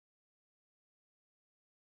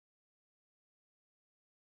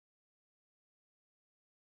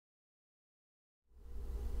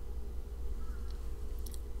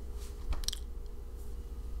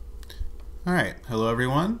Alright, hello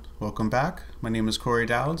everyone, welcome back. My name is Corey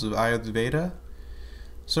Dowds of Eye of the Veda.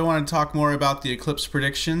 So I want to talk more about the eclipse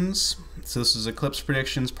predictions. So this is Eclipse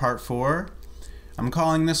Predictions Part 4. I'm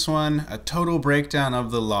calling this one a total breakdown of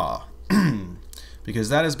the law. Because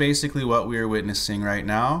that is basically what we are witnessing right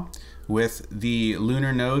now, with the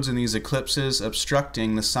lunar nodes and these eclipses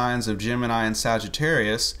obstructing the signs of Gemini and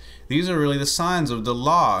Sagittarius. These are really the signs of the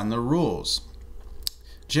law and the rules.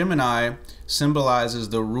 Gemini symbolizes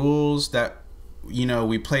the rules that,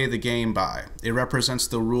 we play the game by. It represents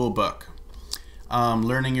the rule book.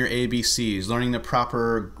 Learning your ABCs, learning the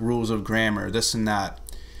proper rules of grammar, this and that.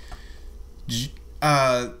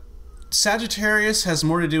 Sagittarius has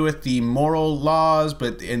more to do with the moral laws,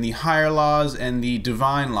 but in the higher laws and the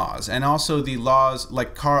divine laws, and also the laws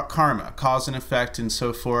like karma, cause and effect, and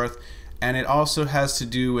so forth. And it also has to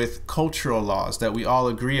do with cultural laws that we all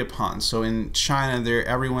agree upon. So in China,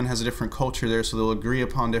 everyone has a different culture there, so they'll agree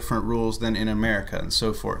upon different rules than in America, and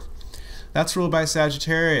so forth. That's ruled by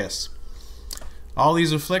Sagittarius. All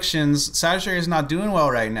these afflictions, Sagittarius is not doing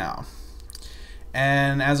well right now.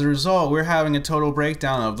 And as a result, we're having a total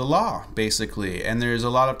breakdown of the law, basically. And there's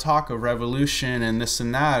a lot of talk of revolution and this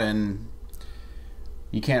and that, and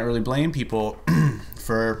you can't really blame people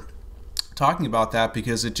for talking about that,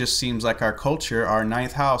 because it just seems like our culture, our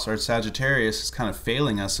ninth house, our Sagittarius, is kind of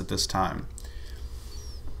failing us at this time.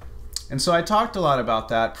 And so I talked a lot about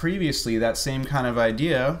that previously, that same kind of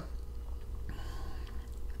idea.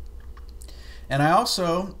 And I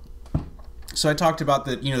talked about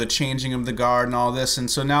the changing of the guard and all this, and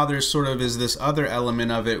so now there's sort of this other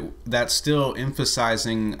element of it that's still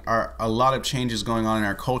emphasizing a lot of changes going on in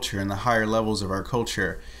our culture and the higher levels of our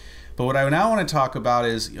culture. But what I now want to talk about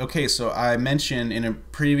is, okay, so I mentioned in a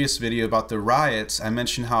previous video about the riots, I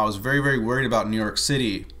mentioned how I was very, very worried about New York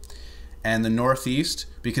City and the Northeast,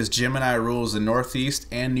 because Gemini rules the Northeast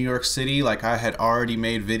and New York City. Like, I had already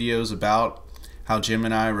made videos about how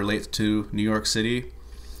Gemini relates to New York City.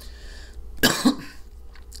 And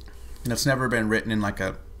it's never been written in like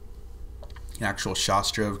an actual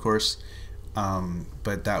Shastra, of course,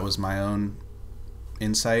 but that was my own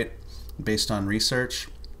insight based on research.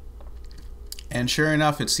 And sure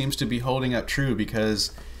enough, it seems to be holding up true,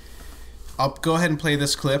 because I'll go ahead and play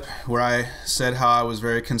this clip where I said how I was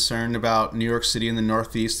very concerned about New York City and the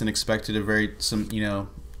Northeast and expected some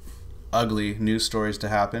ugly news stories to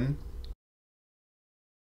happen.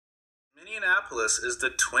 Minneapolis is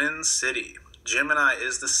the twin city. Gemini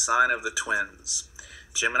is the sign of the twins.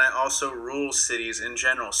 Gemini also rules cities in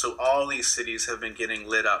general, so all these cities have been getting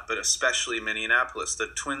lit up, but especially Minneapolis, the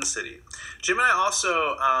twin city. Gemini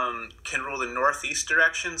also can rule the northeast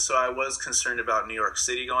direction, so I was concerned about New York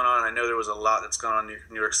City going on. I know there was a lot that's gone on in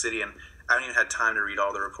New York City, and I haven't even had time to read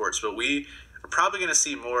all the reports, but we are probably going to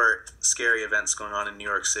see more scary events going on in New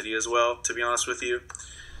York City as well, to be honest with you.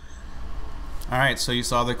 Alright, so you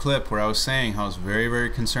saw the clip where I was saying how I was very, very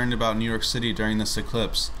concerned about New York City during this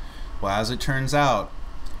eclipse. Well, as it turns out,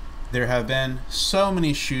 there have been so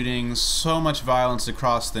many shootings, so much violence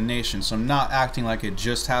across the nation. So I'm not acting like it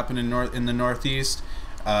just happened in the Northeast.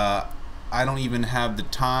 I don't even have the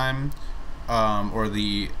time or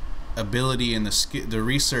the ability and the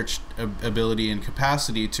research ability and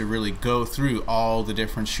capacity to really go through all the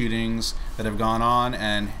different shootings that have gone on.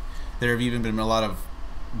 And there have even been a lot of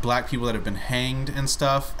black people that have been hanged and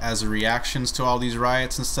stuff as reactions to all these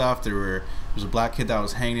riots and stuff. There was a black kid that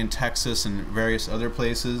was hanged in Texas and various other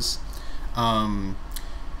places.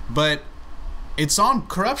 But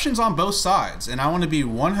corruption's on both sides, and I want to be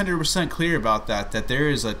 100% clear about that there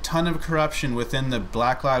is a ton of corruption within the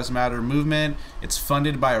Black Lives Matter movement. It's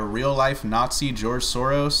funded by a real-life Nazi, George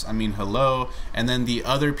Soros. I mean, hello. And then the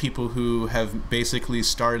other people who have basically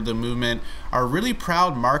started the movement are really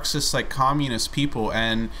proud Marxist, like communist people,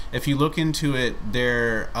 and if you look into it,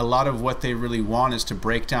 a lot of what they really want is to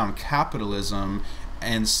break down capitalism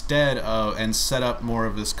and set up more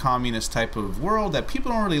of this communist type of world that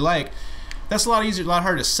people don't really like. That's a lot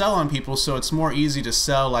harder to sell on people, so it's more easy to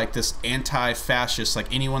sell like this anti-fascist,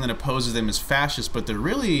 like anyone that opposes them is fascist, but they're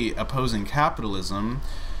really opposing capitalism,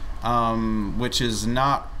 which is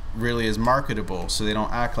not really as marketable, so they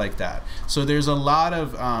don't act like that. So there's a lot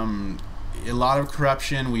of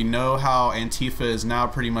corruption. We know how Antifa is now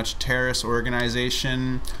pretty much a terrorist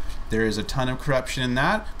organization. There is a ton of corruption in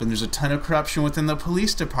that, but there's a ton of corruption within the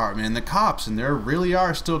police department and the cops, and there really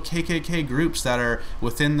are still KKK groups that are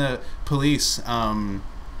within the police.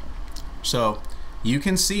 So you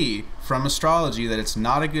can see from astrology that it's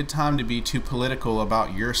not a good time to be too political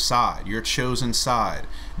about your side, your chosen side.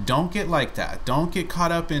 Don't get like that. Don't get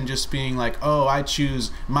caught up in just being like, oh, I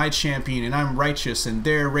choose my champion and I'm righteous and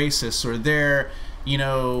they're racist or they're, you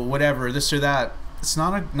know, whatever, this or that. It's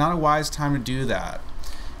not a wise time to do that.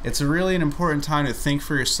 It's really an important time to think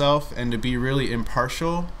for yourself and to be really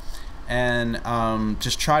impartial, and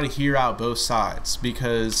just try to hear out both sides,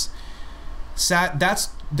 because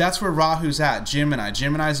that's where Rahu's at.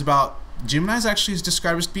 Gemini's actually is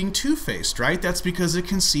described as being two-faced, right? That's because it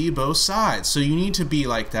can see both sides. So you need to be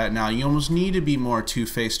like that now. You almost need to be more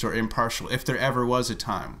two-faced or impartial if there ever was a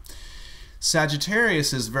time.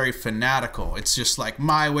 Sagittarius is very fanatical. It's just like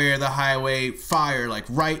my way or the highway, fire, like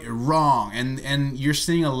right or wrong. And you're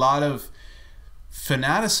seeing a lot of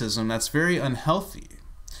fanaticism that's very unhealthy.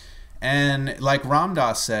 And like Ram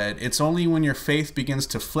Dass said, it's only when your faith begins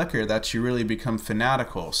to flicker that you really become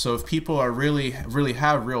fanatical. So if people are really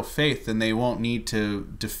have real faith, then they won't need to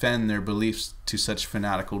defend their beliefs to such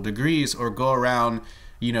fanatical degrees, or go around,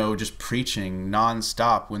 you know, just preaching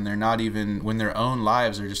nonstop when when their own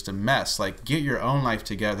lives are just a mess. Like, get your own life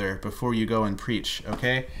together before you go and preach,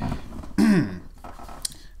 okay?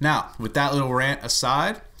 Now, with that little rant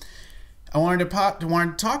aside, I wanted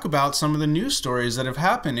to talk about some of the news stories that have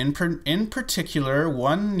happened. In particular,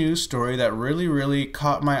 one news story that really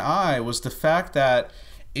caught my eye was the fact that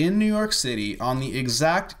in New York City, on the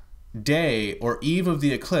exact day or eve of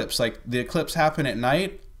the eclipse, like the eclipse happened at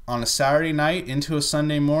night, on a Saturday night into a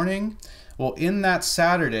Sunday morning, well, in that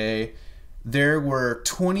Saturday, there were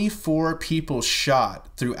 24 people shot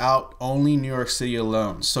throughout only New York City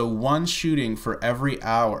alone. So one shooting for every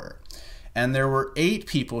hour. And there were 8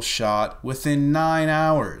 people shot within 9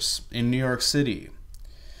 hours in New York City.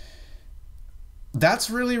 That's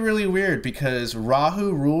really weird, because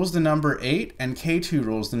Rahu rules the number 8 and Ketu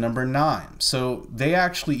rules the number 9. So they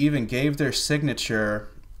actually even gave their signature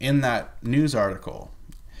in that news article.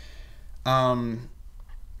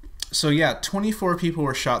 So yeah, 24 people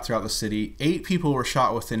were shot throughout the city. 8 people were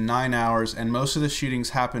shot within 9 hours, and most of the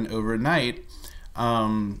shootings happened overnight.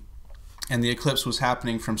 And the eclipse was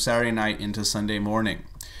happening from Saturday night into Sunday morning.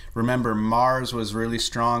 Remember, Mars was really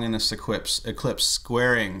strong in this eclipse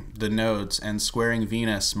squaring the nodes and squaring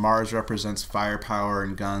Venus. Mars represents firepower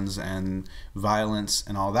and guns and violence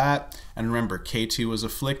and all that. And remember, Ketu was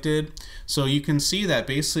afflicted. So you can see that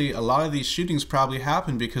basically a lot of these shootings probably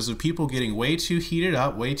happened because of people getting way too heated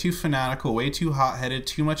up, way too fanatical, way too hot-headed,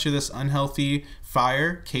 too much of this unhealthy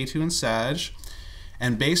fire, Ketu and Sag,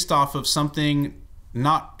 and based off of something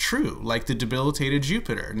not true, like the debilitated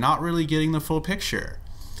Jupiter, not really getting the full picture.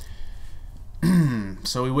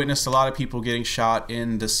 So we witnessed a lot of people getting shot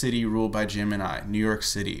in the city ruled by Gemini, New York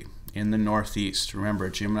City, in the Northeast. Remember,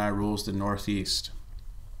 Gemini rules the Northeast.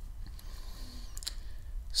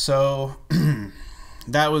 So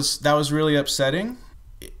that was really upsetting.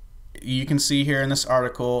 You can see here in this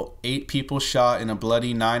article, 8 people shot in a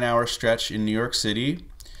bloody 9-hour stretch in New York City.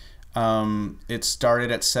 It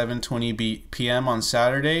started at 7:20 p.m. on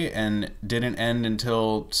Saturday and didn't end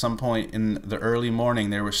until some point in the early morning.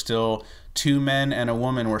 There were still 2 men and a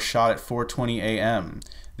woman were shot at 4:20 a.m.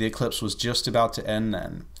 The eclipse was just about to end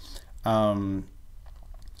then.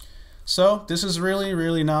 So this is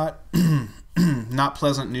really not not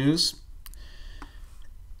pleasant news.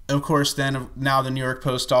 Of course, then now the New York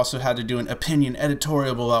Post also had to do an opinion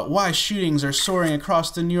editorial about why shootings are soaring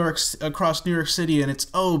across New York City, and it's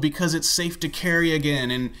because it's safe to carry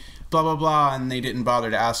again, and blah blah blah. And they didn't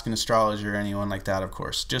bother to ask an astrologer or anyone like that. Of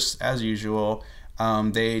course, just as usual,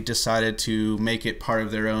 they decided to make it part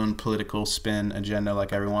of their own political spin agenda,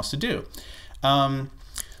 like everyone wants to do. So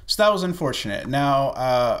that was unfortunate. Now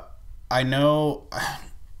I know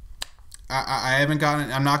I haven't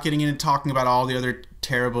gotten. I'm not getting into talking about all the other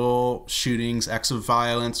terrible shootings, acts of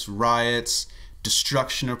violence, riots,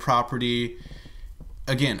 destruction of property.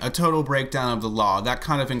 Again, a total breakdown of the law. That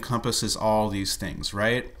kind of encompasses all these things,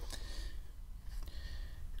 right?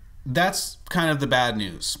 That's kind of the bad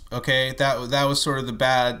news, okay? That was sort of the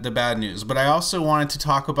bad news. But I also wanted to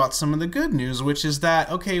talk about some of the good news, which is that,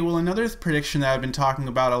 okay, well, another prediction that I've been talking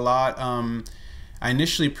about a lot, I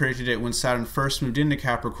initially predicted it when Saturn first moved into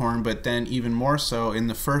Capricorn, but then even more so in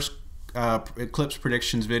the first eclipse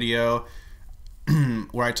predictions video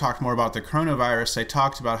where I talked more about the coronavirus. I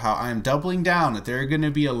talked about how I am doubling down, that there are going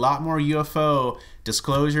to be a lot more UFO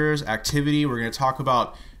disclosures, activity. We're going to talk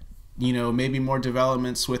about, you know, maybe more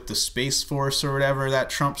developments with the Space Force or whatever that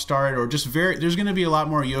Trump started, or just there's going to be a lot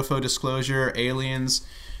more UFO disclosure, aliens,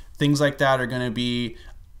 things like that are going to be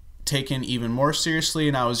taken even more seriously.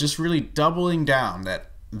 And I was just really doubling down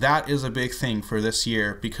that is a big thing for this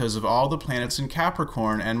year because of all the planets in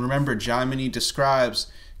Capricorn. And remember, Gemini describes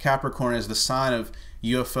Capricorn as the sign of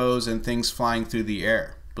UFOs and things flying through the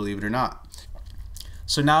air, believe it or not.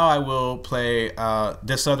 So now I will play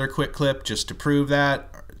this other quick clip just to prove that,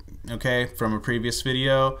 okay, from a previous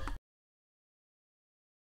video.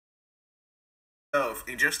 So,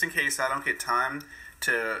 just in case I don't get time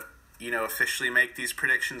to, officially make these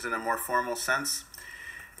predictions in a more formal sense,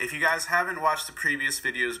 if you guys haven't watched the previous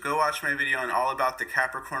videos, go watch my video on all about the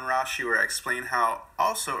Capricorn Rashi, where I explain how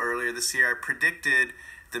also earlier this year I predicted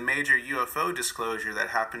the major UFO disclosure that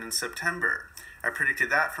happened in September. I predicted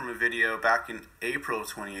that from a video back in April of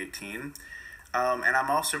 2018. And I'm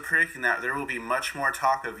also predicting that there will be much more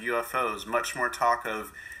talk of UFOs, much more talk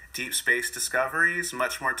of deep space discoveries,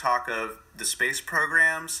 much more talk of the space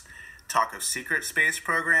programs, talk of secret space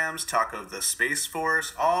programs, talk of the Space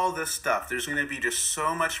Force, all this stuff. There's going to be just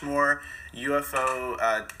so much more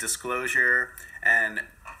UFO disclosure and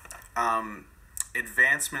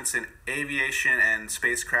advancements in aviation and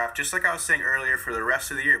spacecraft, just like I was saying earlier, for the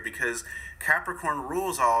rest of the year, because Capricorn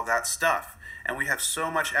rules all of that stuff. And we have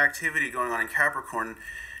so much activity going on in Capricorn,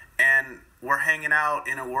 and we're hanging out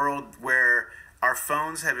in a world where our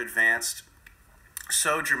phones have advanced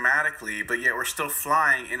so dramatically, but yet we're still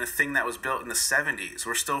flying in a thing that was built in the 70s.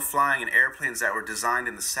 We're still flying in airplanes that were designed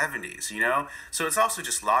in the 70s, So it's also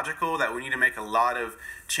just logical that we need to make a lot of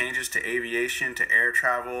changes to aviation, to air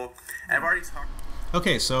travel. And I've already talked...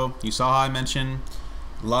 Okay, so you saw how I mentioned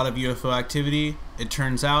a lot of UFO activity. It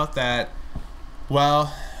turns out that,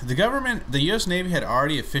 well, the government, the U.S. Navy had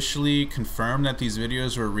already officially confirmed that these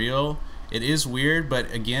videos were real. It is weird, but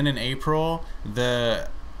again, in April, the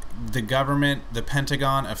government, the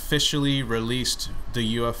Pentagon, officially released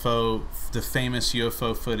the UFO, the famous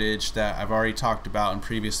UFO footage that I've already talked about in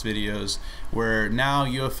previous videos, where now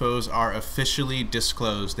UFOs are officially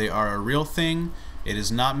disclosed. They are a real thing. It is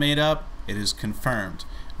not made up. It is confirmed.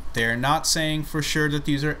 They're not saying for sure that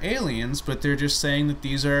these are aliens, but they're just saying that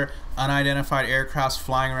these are unidentified aircrafts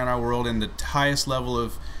flying around our world, and the highest level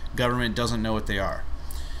of government doesn't know what they are.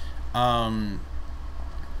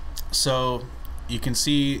 So you can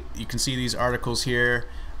see these articles here.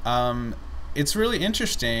 It's really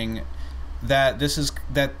interesting that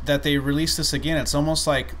that they released this again. It's almost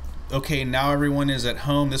like, okay, now everyone is at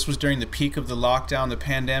home. This was during the peak of the lockdown, the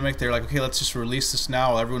pandemic. They're like, okay, let's just release this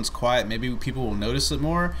now while everyone's quiet. Maybe people will notice it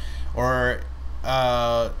more. Or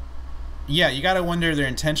yeah, you gotta wonder their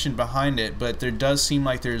intention behind it, but there does seem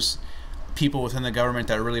like there's people within the government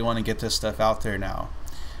that really want to get this stuff out there now.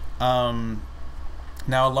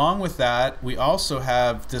 Now, along with that, we also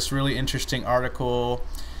have this really interesting article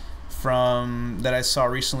that I saw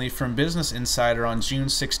recently from Business Insider on June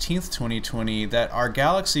 16th, 2020, that our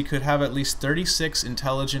galaxy could have at least 36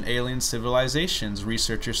 intelligent alien civilizations,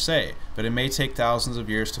 researchers say, but it may take thousands of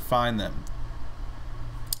years to find them.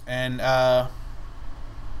 And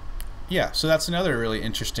yeah, so that's another really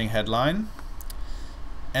interesting headline.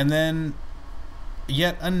 And then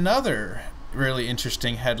yet another really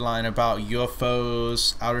interesting headline about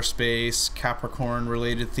UFOs, outer space, Capricorn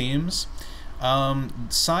related themes.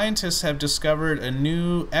 Scientists have discovered a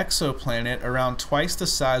new exoplanet around twice the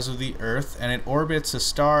size of the Earth, and it orbits a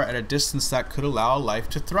star at a distance that could allow life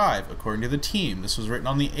to thrive, according to the team. This was written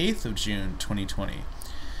on the 8th of June 2020.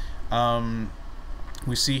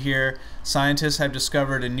 We see here, scientists have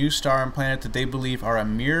discovered a new star and planet that they believe are a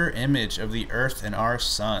mirror image of the Earth and our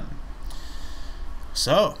Sun.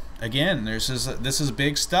 So again, this is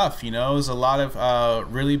big stuff. There's a lot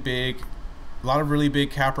of really big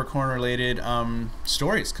Capricorn related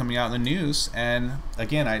stories coming out in the news. And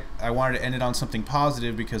again, I wanted to end it on something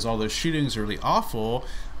positive because all those shootings are really awful.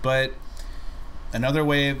 But another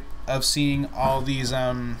way of seeing all these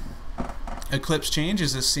eclipse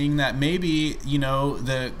changes is seeing that maybe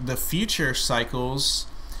the future cycles,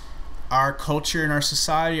 our culture and our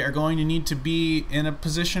society are going to need to be in a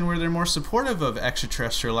position where they're more supportive of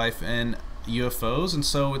extraterrestrial life and UFOs. And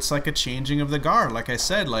so it's like a changing of the guard. Like I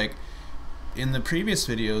said, like in the previous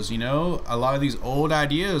videos, a lot of these old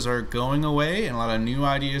ideas are going away and a lot of new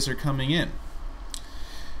ideas are coming in.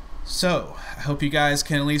 So I hope you guys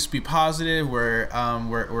can at least be positive.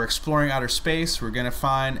 We're exploring outer space. We're gonna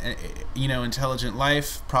find intelligent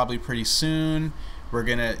life probably pretty soon. We're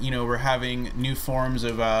gonna, we're having new forms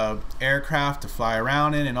of aircraft to fly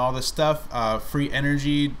around in and all this stuff. Free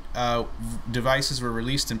energy devices were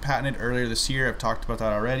released and patented earlier this year. I've talked about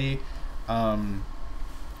that already.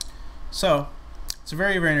 So it's a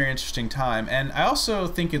very, very interesting time. And I also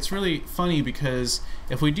think it's really funny because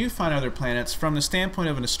if we do find other planets, from the standpoint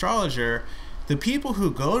of an astrologer, the people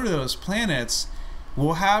who go to those planets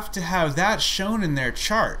will have to have that shown in their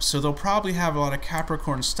chart. So they'll probably have a lot of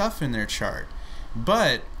Capricorn stuff in their chart.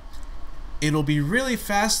 But it'll be really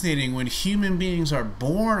fascinating when human beings are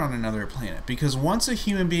born on another planet, because once a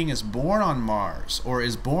human being is born on Mars or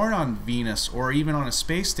is born on Venus or even on a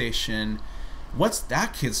space station, what's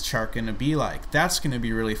that kid's chart going to be like? That's going to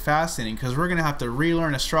be really fascinating, because we're going to have to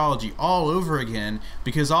relearn astrology all over again,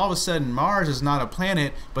 because all of a sudden Mars is not a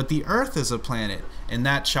planet, but the Earth is a planet in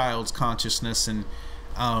that child's consciousness. And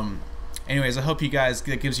anyways, I hope you guys,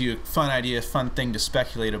 that gives you a fun idea, fun thing to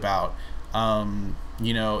speculate about.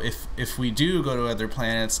 You know, if we do go to other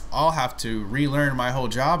planets, I'll have to relearn my whole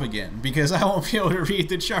job again, because I won't be able to read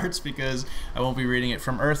the charts, because I won't be reading it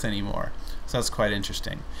from Earth anymore. So that's quite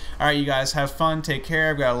interesting. All right, you guys, have fun. Take care.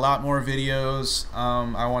 I've got a lot more videos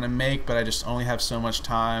I want to make, but I just only have so much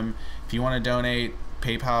time. If you want to donate,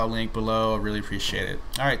 PayPal link below. I really appreciate it.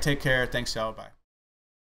 All right, take care. Thanks, y'all. Bye.